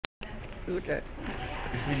Okay.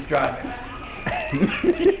 He's driving.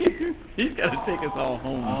 He's got to take us all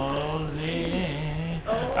home. Oh, sí.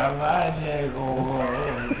 Papá llegó.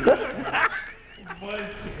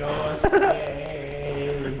 What's gonna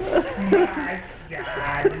say? My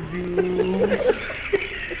God, you.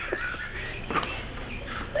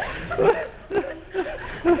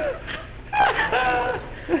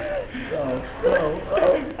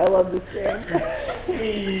 I love this game.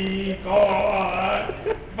 Chico,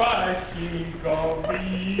 Chico,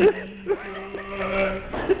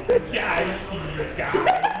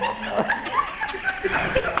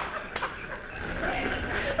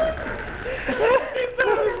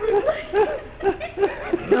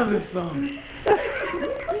 I love this song.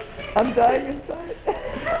 I'm dying inside.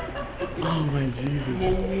 Oh my Jesus.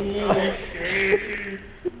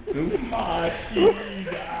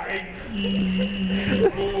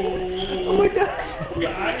 Oh my God.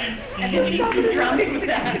 I didn't need two drums with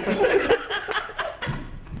that.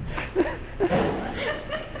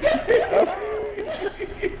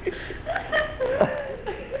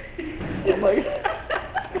 Oh my God.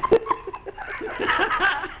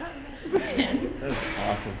 That's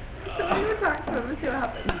awesome. So I'm gonna talk to him and see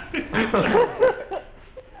what happens.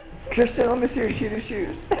 Kristen, let me see your cheating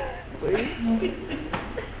shoes, please.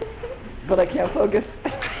 But I can't focus.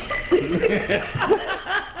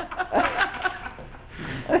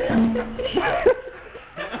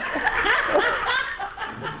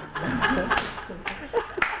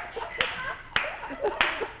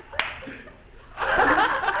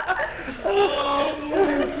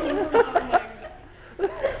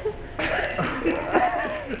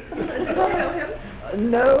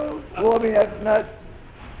 No. Well, I mean, I've not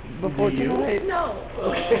before too late. No.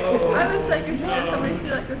 I was like, if she had somebody, she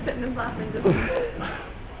like just sitting and laughing. Just,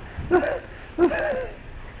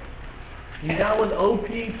 You got one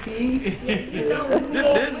OPP? you know,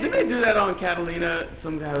 Didn't they do that on Catalina?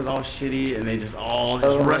 Some guy was all shitty and they just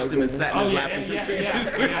rushed him and sat in his lap and took pictures.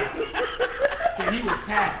 And he was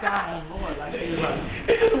passed out on Lord. Like, he was like,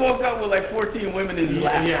 He just woke up with like 14 women in his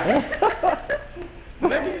lap. yeah.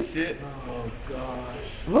 Maybe shit. Oh,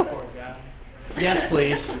 gosh. Poor guy. Yes,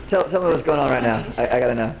 please. Tell me what's going on right now. I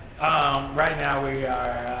gotta know. Right now we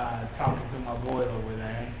are talking to my boy over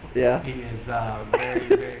there. Yeah. He is very,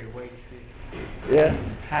 very wasted. Yeah.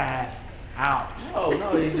 He's passed out. Oh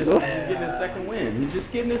no, he's getting his second win. He's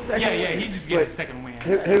just getting his second win. Yeah, he's just getting a second win.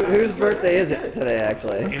 Whose birthday is it today,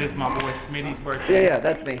 actually? It is my boy Smitty's birthday. Yeah,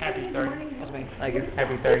 that's me. Happy 30. That's me. Thank you.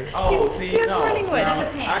 Happy 30. Oh, see, he has no, morning wood.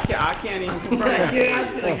 I can't even confirm that. You're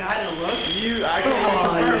asking a guy to look. I can't even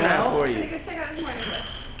confirm that for I'm you. gonna go check out his morning wood.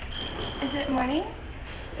 Is it morning?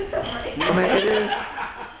 Is it morning? I mean, it is.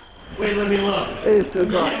 Wait, let me look. It is 2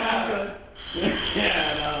 o'clock.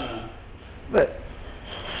 Yeah, no. But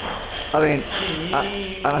I mean,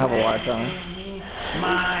 I don't have a watch on.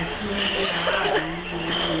 My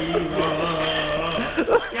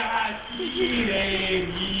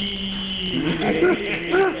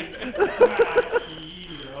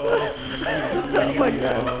Oh my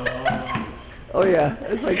God. Oh yeah,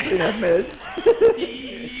 it's like 2.5 minutes.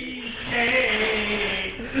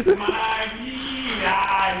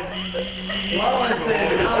 Lola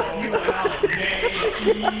said, help you out,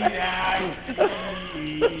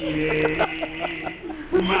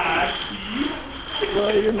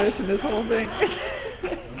 Well, you're missing this whole thing.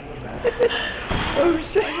 Oh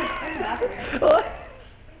shit. What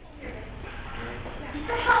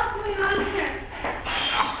the hell's going on here?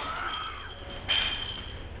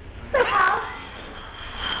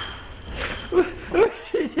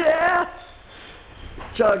 Yeah.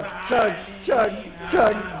 Chug, chug, chug,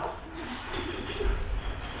 chug.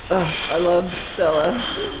 Oh, I love Stella.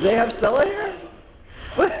 They have Stella here?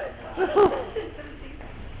 What?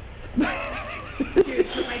 Dude,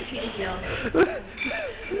 put my cheating heels.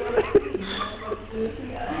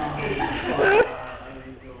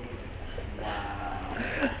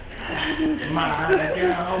 My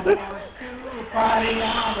girl wants to party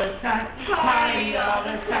all the time, party all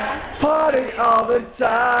the time. Party all the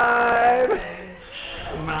time.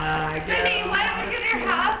 My Smitty, girl. why don't we go to your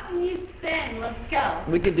house and you spin? Let's go.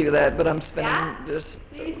 We could do that, but I'm spinning. Yeah? Just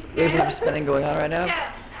Do you spin? there's some spinning going on right now.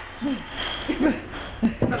 Yeah. From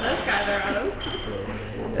this guy, there, Autos.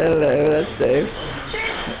 Hello, that's Dave.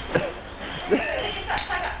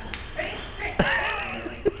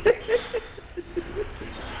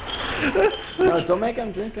 No, don't make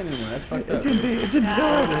him drink anymore. That's fucked up. It's in the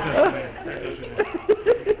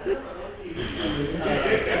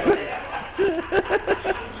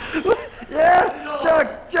Yeah, chug,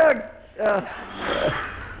 chug.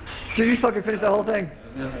 Did you fucking finish that whole thing?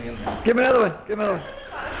 Give me another one. Give me another one.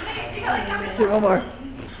 Give me one more.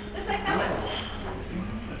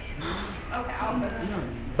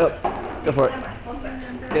 Oh, go for it.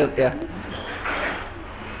 Good, yeah.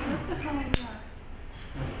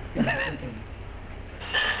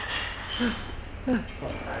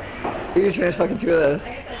 You just finished fucking 2 of those.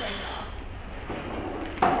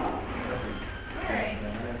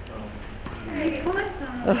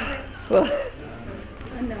 Well,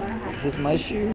 is this my shoe?